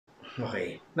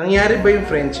Okay. Nangyari ba yung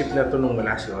friendship na to nung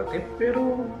wala si Otep?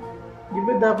 Pero, di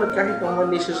ba dapat kahit ang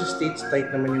mali sa states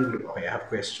tight naman yung group? Okay, I have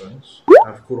questions.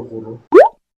 I have kuro-kuro.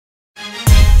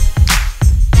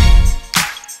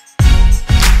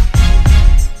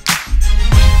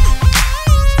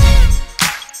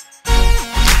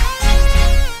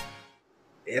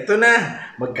 Eto na,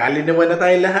 magkalinawan na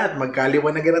tayo lahat,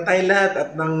 magkaliwanagan na tayo lahat at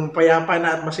nang payapa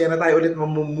na at masaya na tayo ulit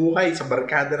mamumuhay sa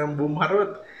barkada ng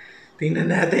bumarot.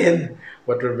 Tingnan natin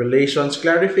what revelations,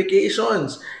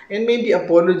 clarifications, and maybe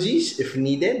apologies if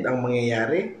needed ang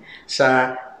mangyayari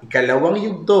sa ikalawang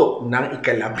yugto ng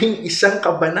ikalabing isang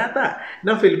kabanata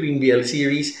ng Philippine BL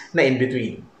series na In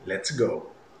Between. Let's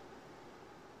go!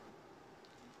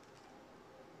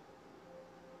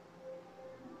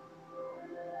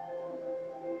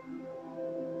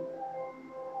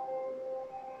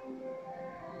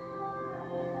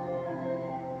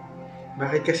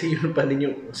 Bakit kasi yun pa rin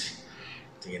yung...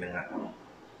 Sige na nga.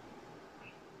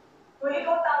 Hoy,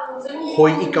 ikaw Taurus.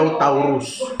 Hoy, ikaw Taurus.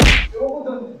 Ewan ko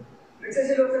dun.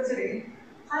 Nagsasilotan sila eh.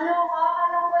 Kala ko ba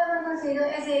naman ng sino?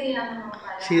 Eh, si Ri lang naman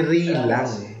pala. Si Ri lang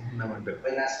naman.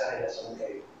 May nasa relasyon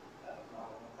kayo.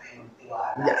 Kayo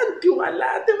magtiwala. Yan, tiwala,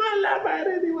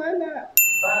 pare, tiwala.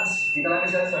 Pans, dito lang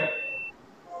siya, sir.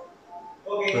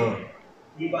 Okay. Oh.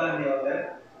 Hindi pa alam ni Order?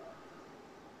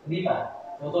 Hindi pa.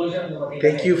 Tutulog siya.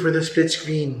 Thank you for the split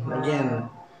screen. Again.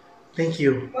 Thank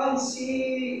you. Pans, si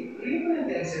Ri ba yung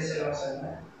pinagsasilosan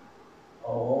na?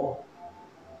 Oo.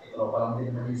 Ito pa lang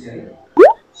din naman si Ri.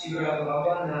 Sigurado ka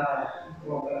ba na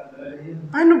program talaga yun?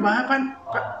 Paano ba?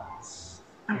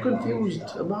 I'm confused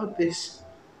about this.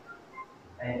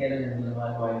 Ay, kailan hindi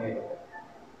naman Mabuhay kayo?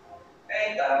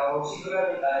 Eh, tao,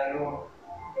 sigurado tayo.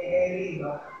 Eh,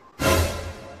 ba?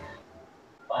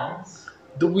 Pans?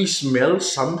 Do we smell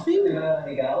something? Diba,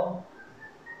 ikaw?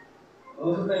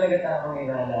 Uso talaga tamang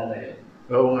inaalala yun.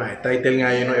 Oo nga, title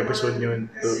nga yun ng episode yun.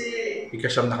 Kasi...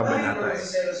 Ikasyam na kabanata eh.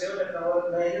 Kasi selo-selo,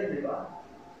 nagtawag na yun, di ba?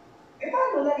 Eh,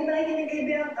 paano? Lagi nakikinig kay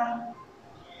Bianca.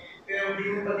 Pero hindi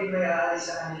mo pa din may aalis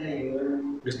sa kanila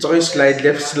yun. Gusto ko yung slide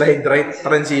left, slide right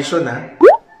transition ha.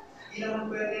 Hindi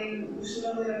naman pwedeng gusto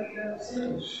lang nila ilang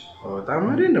selos. Oh,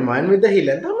 tama rin naman. May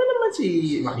dahilan. Tama naman si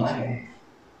Makisi.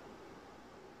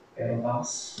 Pero,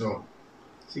 Paps, Oh.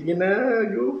 Sige na,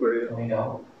 go for it. kung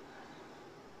ikaw,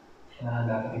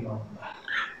 hinahanda ka ibang ba?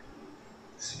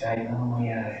 Kasi kahit anong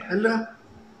mangyari, Hala,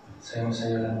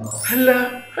 sayo-sayo lang ako. hala.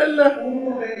 Oo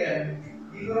mo ba yan?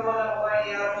 Hindi ko naman ako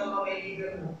kaya sa mga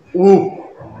kaibigan mo.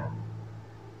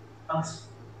 Paps,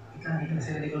 ikang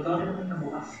sa likod. Tawag naman na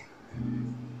bukas.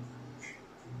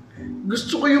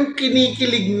 Gusto ko yung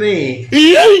kinikilig na eh.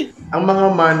 Ang mga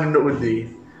manonood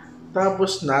eh.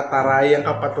 Tapos natarayan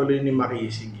ka patuloy ni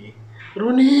Makisig eh.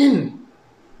 Runin!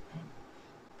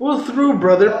 Pull through,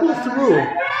 brother. Pull through.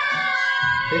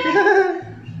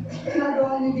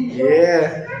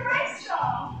 Yeah.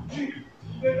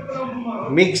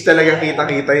 Mix talaga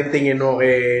kita-kita yung tingin mo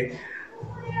kay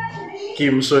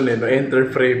Kimson eh, no? Enter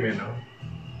frame eh, no?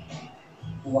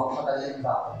 Huwag pa talaga yung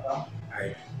bakit ka.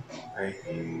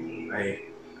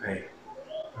 Ay.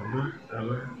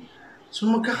 Tama. So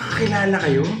magkakakilala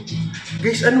kayo?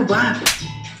 Guys, ano ba?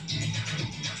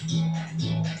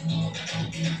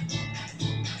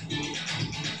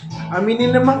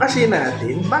 Aminin naman kasi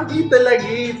natin, bagay talaga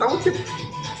eh. Takot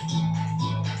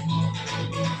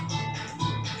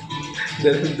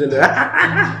Dala.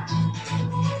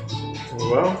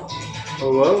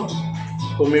 Wow.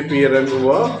 Pumipiran.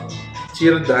 Wow.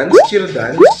 Cheer dance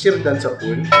sa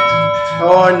pool.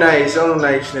 Oh, nice. Oh,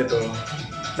 nice nito.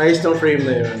 Nice tong frame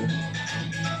na yun.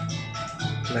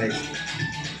 Nice.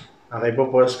 Okay,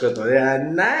 po-pause ko to. Yeah,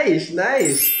 nice.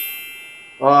 The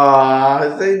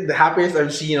happiest I've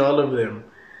seen all of them.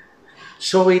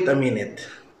 So, wait a minute.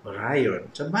 Orion.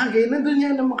 Sa bagay, nandun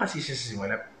niya naman kasi siya sa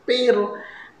simula. Pero,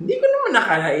 hindi ko naman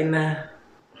nakalain na...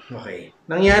 Okay.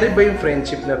 Nangyari ba yung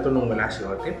friendship na to nung wala si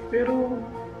Otep? Pero,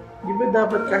 di ba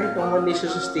dapat kahit ang mali sa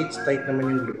states tight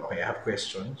naman yung group? Okay, I have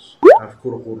questions. I have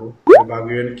kuro-kuro. Bago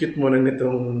yun, cute mo na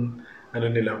nitong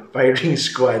firing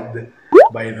squad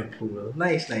by the pool.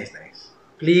 Nice.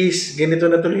 Please, ganito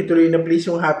na tuloy-tuloy na please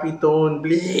yung happy tone.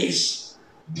 Please!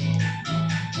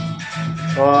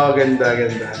 Oh, ganda.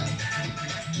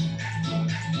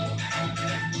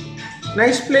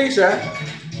 Nice place, ah.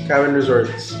 Cabin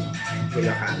Resorts.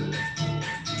 Bulacan.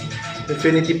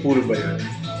 Infinity Pool ba yun?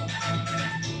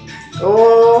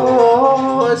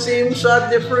 Oh, same shot,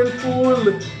 different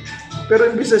pool. Pero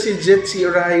imbis na si Jet, si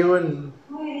Orion.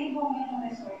 Uy, ibong yung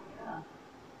resort ka.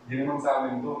 Hindi naman sa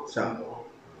amin to.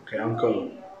 Kay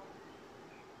Uncle.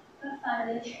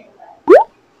 Ka-family trip.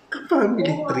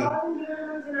 Ka-family trip. Hindi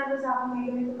naman sinabi sa akin may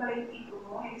ganito pala yung tito mo.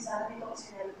 ko. Sabi ko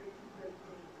celebrate yung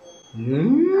birthday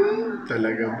ko.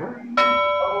 Talaga ba?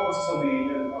 Ako ko sasabihin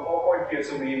yun. Ako awkward kaya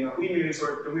sabihin na, uy, may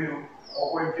resort kami.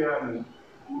 Awkward kaya ano.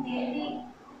 Hindi.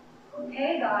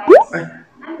 Hey guys,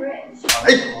 I'm rich.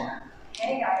 Ay!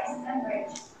 Hey guys, I'm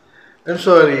rich. I'm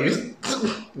sorry.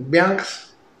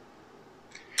 Bianx.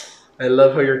 I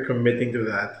love how you're committing to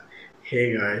that.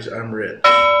 Hey guys, I'm rich.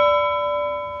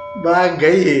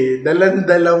 Bagay eh.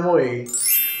 Dalan-dala mo eh.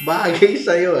 Bagay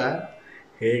sa'yo ah.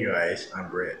 Hey guys,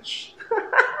 I'm rich.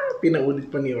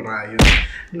 Pinaulit pa ni Orion.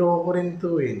 Loko rin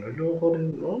to eh. No? Loko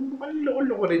rin. Oh, mukhang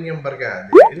loko rin yung barkada.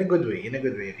 In a good way. In a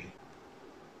good way.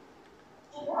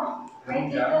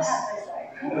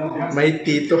 My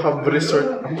tito have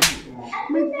resort.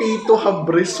 May Tito have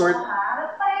resort.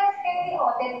 Parehas kayo ni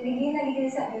Otet. Bigyan na ligay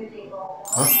sa birthday ko.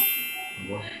 Ha?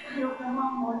 Look naman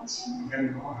mo.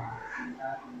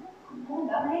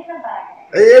 Maliit na bagay.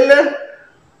 Ay, ala!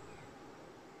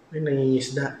 Ay,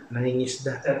 nangingisda.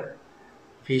 Nangingisda.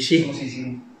 Fishy.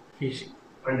 Masising. Fishy.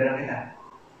 Pwede na kita.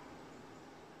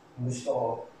 Gusto ko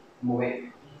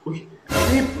umuwi. Uy!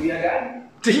 Ay, Uwi agad.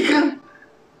 sige ka!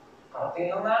 Karating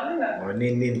lang namin ah. O,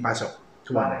 nin, pasok.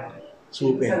 Kumana. Bakit?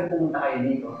 Supin. Saan pumunta kayo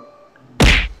dito?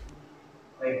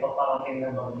 May paparating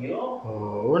na bagyo.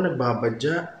 Oo,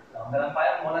 nagbabadya. Lang na lang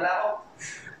payang, muna na ako.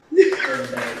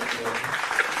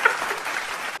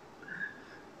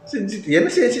 Yan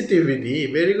ang sensitivity.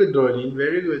 Very good, Ronin.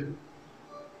 Very good.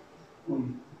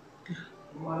 Uy.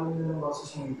 Umalam mo na ng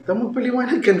basos mo.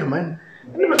 Magpaliwanag ka naman.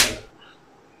 Ano ba?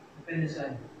 Depende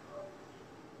saan.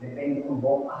 Depende kung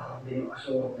buong araw din yung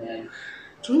asurot na yan.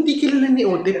 So, hindi kilala ni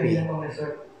Otep Kami eh. lang pang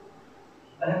resort.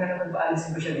 Alam nga naman ba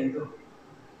alisin ko siya dito?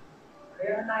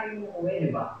 Kaya na tayo umuwi,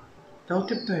 di ba?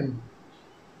 Tautip time.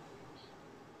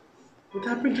 What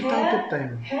happened to Tautip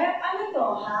time? Hep, ano to,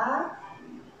 ha?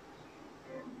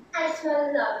 I smell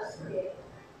love squid.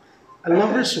 A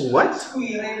lover's what?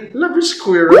 Squirrel. Lover's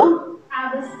squirrel?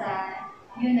 Basta,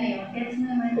 yun na yun. Gets mo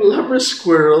naman. Lover's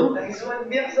squirrel? Nagsuwan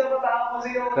biyak sa mata ko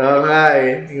siyo. Oo nga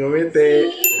eh. Ngumiti.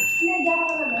 Sinadya ko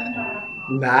naman para.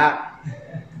 Nak.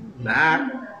 Nak.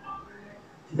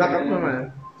 Bakit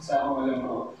naman? Sa ako alam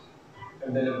ko.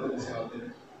 Nagdala ko na sa hotel.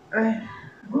 Ay.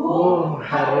 Oh,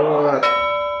 harot.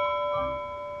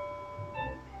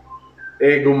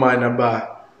 Gumana ba?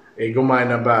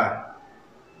 Gumana ba?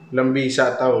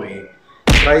 Lambisa tao eh.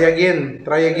 Try again.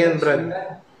 Try again, Brad.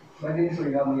 Ba't yung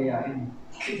surga mo yayain?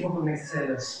 Kit mo pag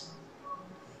nagsiselos.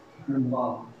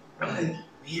 Wow.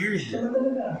 Weird. Ano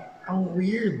talaga? Ang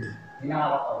weird. Hindi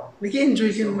nakakatawa. Nag-enjoy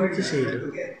ka naman sa salo.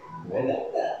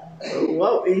 Oh,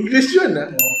 wow, English yun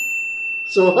ah.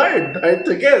 So hard. Hard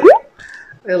to get.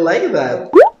 I like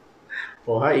that.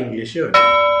 Oh ha, English yun.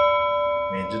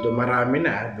 Medyo dumarami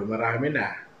na. Dumarami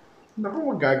na.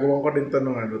 Naku, magagawa ko rin to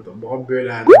ng ano to. Baka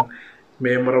lahat ng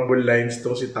memorable lines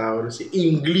to si Tauro. Si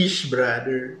English,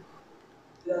 brother.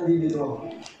 Ilang bibi ko.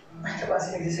 Ay, ka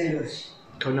kasi nagsiselos.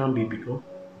 Ikaw na ang bibi ko.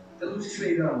 Tanong si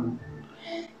Swaygram.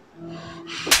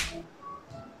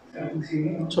 Tanong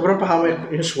sino? Sobrang pahamay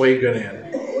yung sway na yan.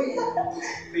 Uy!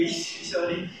 Please,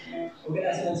 sorry. Huwag ka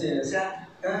nasa nagsiselos, ha?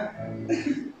 Ha?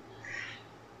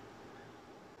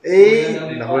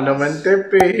 Naku naman,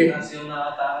 Tepe. Kasi yung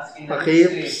nakatakas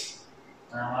Pakips.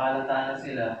 Nakakalata na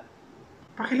sila.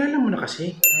 Pakilala mo na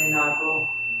kasi. Ay, nako.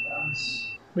 Thanks.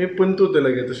 May punto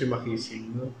talaga to si Makisig,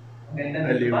 no? Ang ganda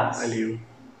ng Aliw, bus. aliw.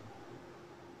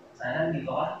 Sana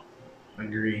dito ka.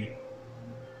 Agree.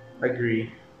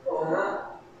 Agree. Oo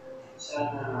nga.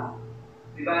 Sana.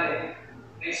 Di ba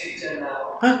next week siya na ako.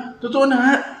 Ha? Totoo na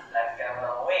nga. Live camera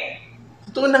ko eh.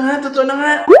 Totoo na nga, totoo na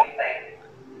nga. Time.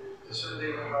 Susunod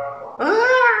mo ba ako?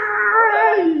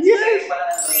 Ah! Yes! Pala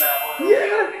nandun na ako.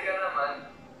 Yeah! Hindi ka naman.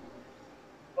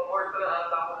 Pag-work ko na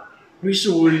ata ako. May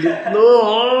sulit, no?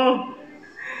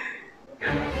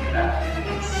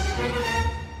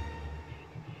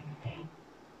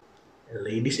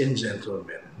 Ladies and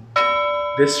gentlemen,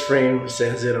 this frame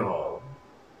says it all.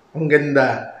 Ang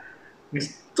ganda.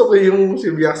 Gusto ko yung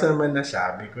si Biaks naman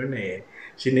nasabi ko na eh.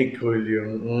 Si Nicole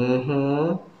yung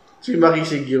Si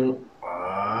Makisig yung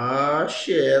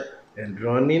shit. And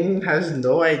Ronin has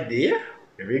no idea.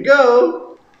 Here we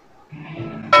go.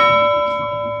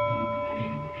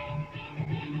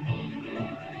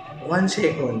 One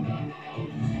second.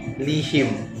 Lihim.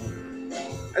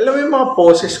 Alam mo yung mga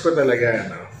poses ko talaga,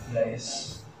 no?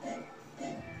 Guys.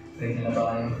 Ready na ba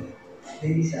kayo?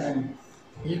 Ready saan?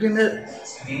 You're gonna...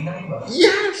 Sabihin na iba.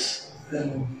 Yes! Alam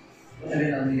mo, wala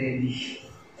rin kami ready.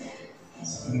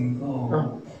 Sabihin ko,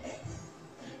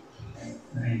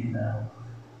 ready na ako.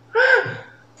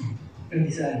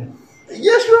 Ready saan?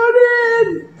 Yes, Ronin!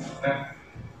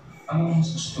 Ano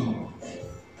mas gusto mo?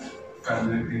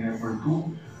 candle dinner for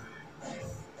two,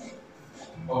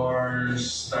 or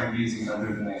stargazing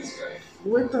under the night sky?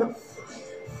 What the?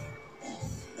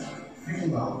 Ano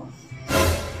ba ako?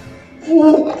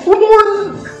 Oh, come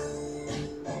on!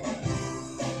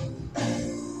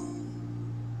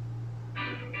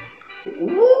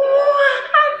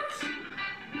 What?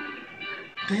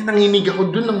 Dahil nanginig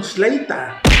ako dun ng slide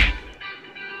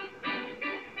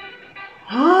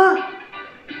Ha?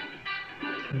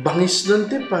 Bangis nun,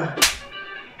 tip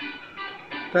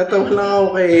Tatawa lang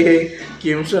ako kay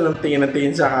Kim So nang tingin na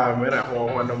tingin sa camera. Kung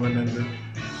ako naman nandun.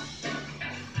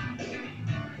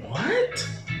 What?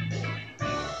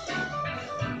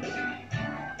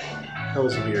 That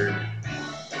was weird.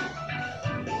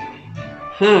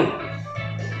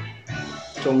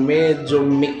 So medyo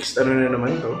mixed ano na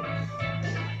naman to.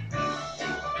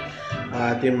 Ang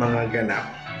ating mga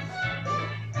ganap.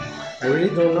 I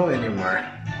really don't know anymore.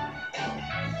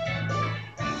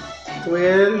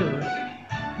 12.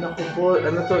 Naku po,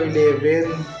 ano to,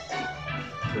 11.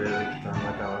 12,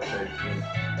 tama,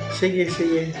 13.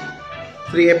 Sige.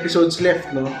 3 episodes left,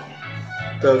 no?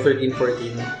 12, 13,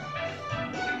 14.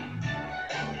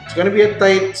 It's gonna be a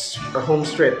tight home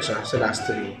stretch sa last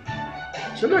 3.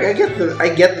 So look, I get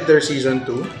that there's season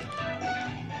 2.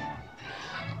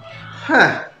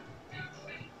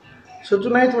 So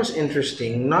tonight was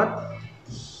interesting. Not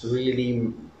really...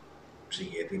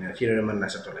 Sige, tingnan. Sino naman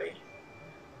nasa tulay?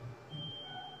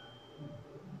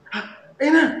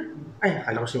 Ayun na! Ay,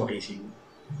 akala ko si Makisig.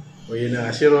 O yun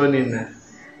na, si Ronin na.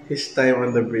 His time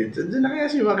on the bridge. Diyan na kaya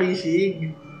si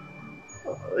Makisig.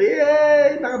 Oh,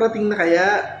 yay! Nakarating na kaya.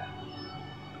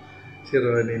 Si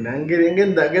Ronin na. Ang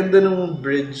ganda. Ganda ng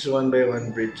bridge, 1 by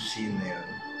 1 bridge scene na yun.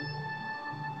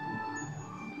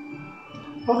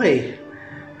 Okay.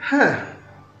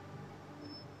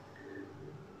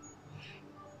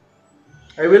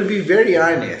 I will be very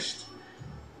honest.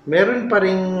 Meron pa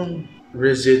ring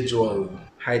residual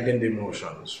heightened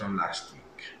emotions from last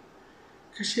week.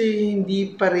 Kasi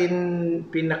hindi pa rin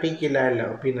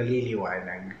pinakikilala o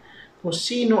pinaliliwanag kung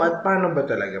sino at paano ba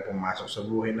talaga pumasok sa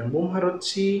buhay ng bumharot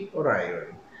si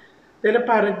Orion. Dahil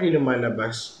parang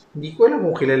lumalabas, hindi ko alam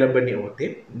kung kilala ba ni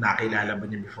Otip, nakilala ba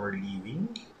niya before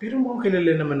leaving, pero mukhang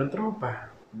kilala naman ng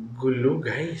tropa. Gulo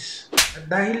guys.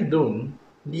 At dahil doon,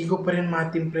 hindi ko pa rin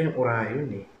matimpla yung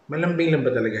Orion Malambing lang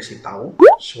ba talaga si Tao?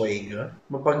 Swayga?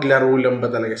 Mapaglaro lang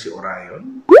ba talaga si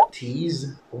Orion?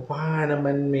 Tease? O baka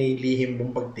naman may lihim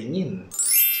bang pagtingin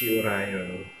si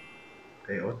Orion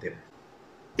kay Otip?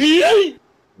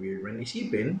 Weird man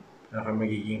isipin. Ano ka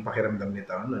magiging pakiramdam ni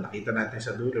Tao? No? Nakita natin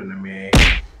sa dulo na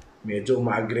medyo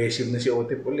ma-aggressive na si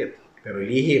Otip ulit. Pero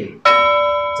lihim.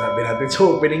 Sabi natin sa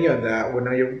opening yun,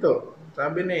 unang yugto.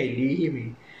 Sabi na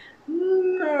lihim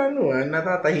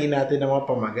natatahi natin ng mga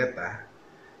pamagat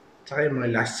Tsaka yung mga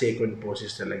last second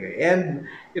poses talaga. And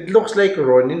it looks like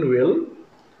Ronin will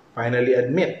finally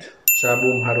admit sa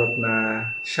bumharot na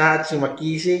siya at si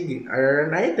Makisig are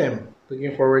an item.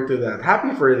 Looking forward to that.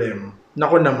 Happy for them.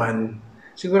 Nako naman,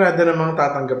 sigurado namang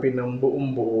tatanggapin ng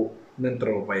buong buo ng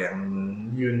tropa yung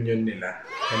union nila.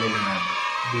 Kanila na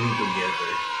being together.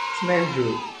 It's medyo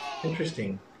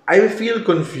interesting. I feel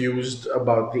confused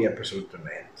about the episode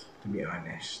tonight, to be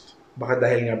honest. Baka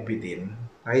dahil nga bitin.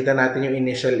 Nakita natin yung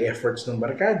initial efforts ng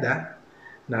barkada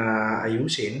na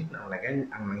ayusin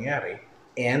ang nangyari.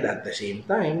 And at the same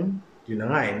time, yun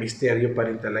na nga misteryo pa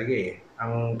rin talaga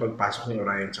ang pagpasok ni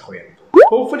Orion sa kwento.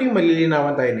 Hopefully,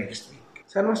 malilinawan tayo next week.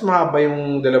 Sana mas mahaba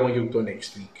yung 2 yugto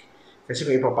next week. Kasi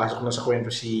kung ipapasok na sa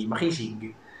kwento si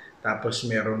Makisig, tapos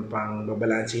meron pang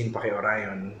babalansin pa kay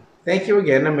Orion. Thank you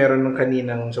again na meron ng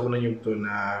kaninang sa unang yugto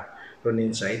na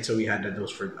Ronin Insights. So we had a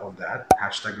dose of that.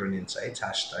 Hashtag Ronin Insights.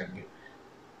 Hashtag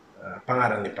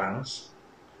pangaral ni Pangs.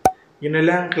 Yun na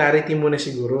lang, clarity muna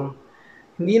siguro.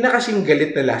 Hindi na kasing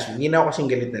galit na last week. Hindi na ako kasing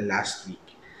galit na last week.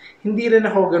 Hindi rin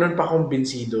ako ganun pa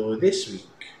kumbinsido this week.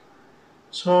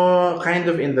 So, kind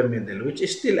of in the middle, which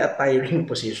is still a tiring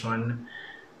position,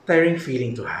 tiring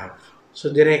feeling to have.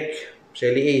 So, direct,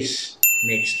 Shelly Ace,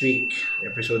 next week,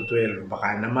 episode 12,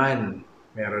 baka naman,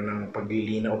 meron ng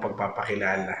paglilinaw o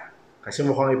pagpapakilala. Kasi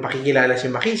mukhang ipakikilala si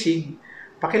Makisig,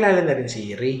 pakilala na rin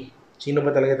si Ray. Sino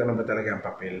ba talaga, tanong ba talaga ang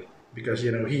papel? Because,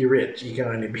 he rich, ika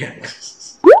nga ni Bianx.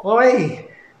 Okay.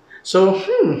 So,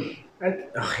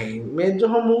 okay,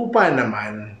 medyo humupa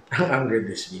naman ang anger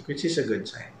this week, which is a good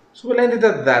sign. So, we'll end it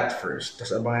at that first.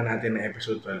 Tapos abangan natin ang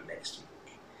episode 12 next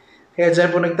week. Kaya dyan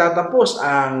po nagtatapos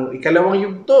ang ikalawang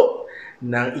yugto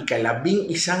ng ikalabing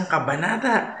isang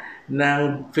kabanata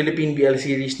ng Philippine BL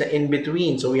series na In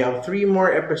Between. So, we have 3 more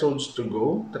episodes to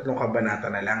go. 3 kabanata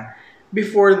na lang.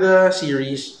 Before the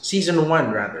series, season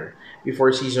 1 rather.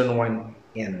 Before season 1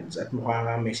 ends. At mukha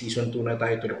nga may season 2 na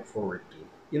tayo to look forward to.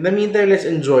 In the meantime, let's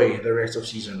enjoy the rest of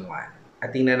season 1.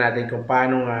 At tingnan natin kung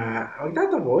paano nga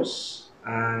magtatapos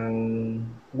ang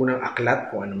unang aklat,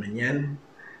 kung ano man yan,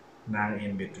 ng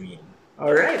In Between.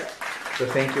 Alright. So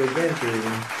thank you again to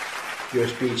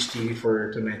USPH TV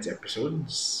for tonight's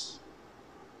episodes.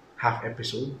 Half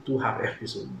episode, 2 half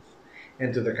episodes. And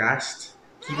to the cast,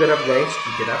 keep it up guys,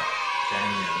 keep it up.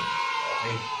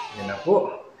 Okay, yan na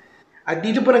po. At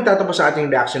dito po nagtatapos sa ating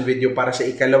reaction video para sa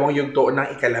ikalawang yugto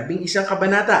ng ikalabing isang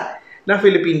kabanata ng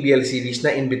Philippine BL series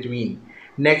na In Between.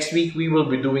 Next week, we will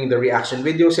be doing the reaction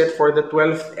video set for the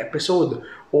 12th episode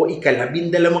o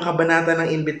ikalabindalawang kabanata ng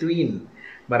In Between.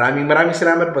 Maraming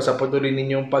salamat po sa patuloy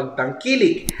ninyong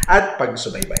pagtangkilik at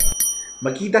pagsubaybay.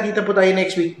 Magkita-kita po tayo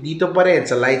next week dito pa rin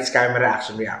sa Lights, Camera,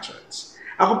 Action Reactions.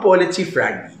 Ako po ulit si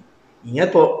Fraggy.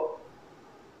 Ingat po!